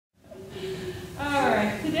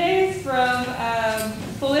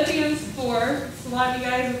lot of you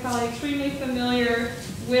guys are probably extremely familiar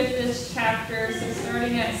with this chapter, so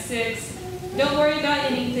starting at 6. Don't worry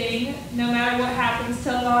about anything, no matter what happens,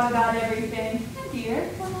 tell God about everything. Peter,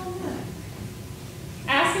 come on up.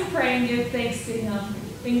 Ask and pray and give thanks to Him.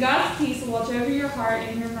 Then God's peace will watch over your heart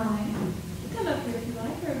and your mind. Come up here if you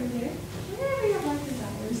like, or over there. Wherever your heart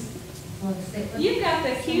desires. You've got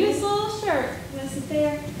the cutest little shirt. You want to sit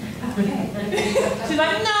there? Okay. She's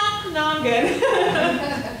like, no, I'm good.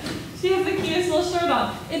 She has the cutest little shirt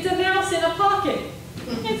on. It's a mouse in a pocket.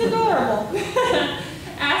 It's adorable.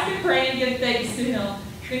 Ask and pray and give thanks to Him.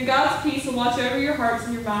 Then God's peace will watch over your hearts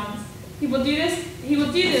and your minds. He will do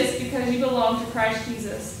this because you belong to Christ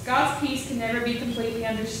Jesus. God's peace can never be completely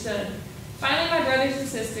understood. Finally, my brothers and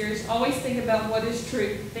sisters, always think about what is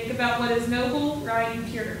true. Think about what is noble, right, and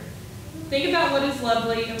pure. Think about what is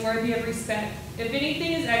lovely and worthy of respect. If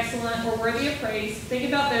anything is excellent or worthy of praise, think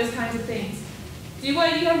about those kinds of things. Do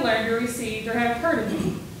what you have learned or received or have heard of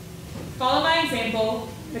me. Follow my example.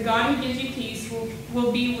 The God who gives you peace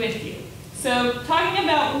will be with you. So, talking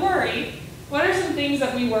about worry, what are some things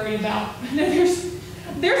that we worry about? There's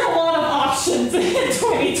a lot of options in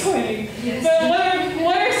 2020. Yes. But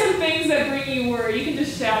what are some things that bring you worry? You can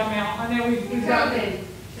just shout them out. I know we've got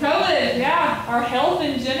COVID, yeah. Our health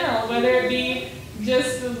in general, whether it be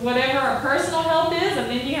just whatever our personal health is, and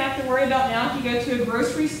then you have to worry about now if you go to a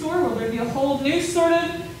grocery store, will there be a whole new sort of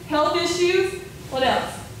health issues? What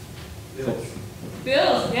else?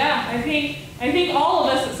 Bills, yeah. I think all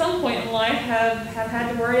of us at some point in life have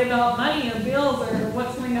had to worry about money or bills or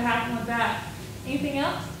what's going to happen with that. Anything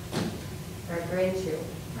else? Our grandchildren.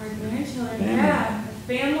 Our grandchildren, yeah. Our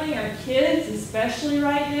family, our kids, especially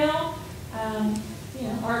right now.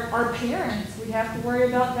 Our parents, we have to worry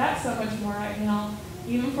about that so much more right now.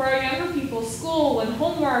 Even for our younger people, school and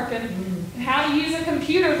homework and how to use a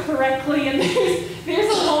computer correctly. And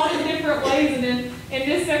there's a lot of different ways. And in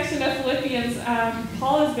this section of Philippians,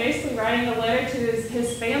 Paul is basically writing a letter to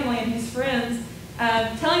his family and his friends,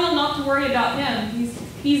 telling them not to worry about him.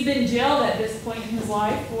 He's been jailed at this point in his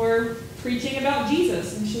life for preaching about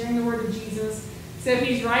Jesus and sharing the word of Jesus. So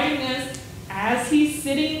he's writing this as he's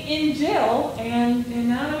sitting in jail, and I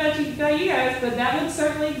don't know about you guys, but that would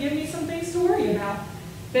certainly give me some things to worry about.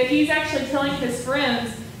 But he's actually telling his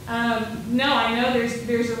friends, no, I know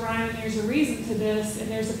there's a rhyme and there's a reason to this,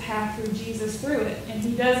 and there's a path through Jesus through it. And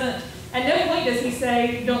he doesn't, at no point does he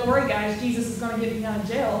say, don't worry guys, Jesus is going to get me out of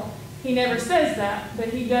jail. He never says that, but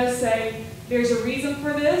he does say, there's a reason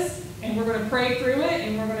for this, and we're going to pray through it,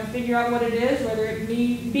 and we're going to figure out what it is, whether it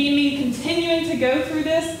be me continuing to go through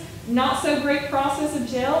this not so great process of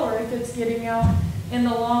jail, or if it's getting out in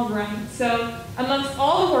the long run. So amongst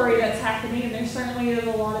all the worry that's happening, and there certainly is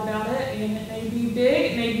a lot about it, and it may be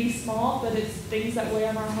big, it may be small, but it's things that weigh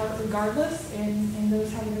on our heart regardless, and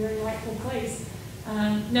those have a very rightful place.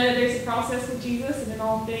 Know that there's a process with Jesus, and in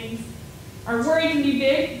all things, our worry can be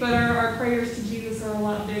big, but our prayers to Jesus are a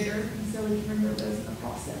lot bigger, and so we can remember those in the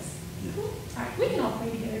process. All right, we can all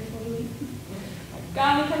pray together before we leave.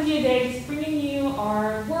 God, we come to you today just bringing you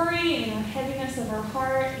our worry and our heaviness of our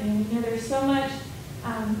heart, and we know there's so much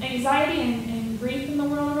anxiety and grief in the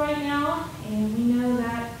world right now, and we know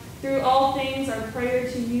that through all things our prayer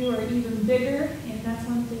to you are even bigger, and that's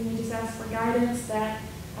one thing we just ask for guidance, that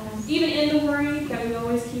even in the worry, that we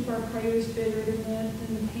always keep our prayers bigger than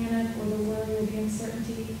the panic or the worry or the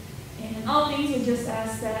uncertainty. And in all things, we just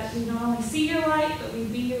ask that we not only see your light, but we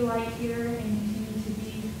be your light here and continue to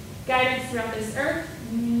be guidance throughout this earth.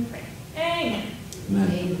 And we pray. Amen.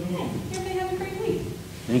 Amen. Everybody have a great week.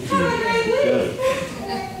 Thank you. Have a great week. Good.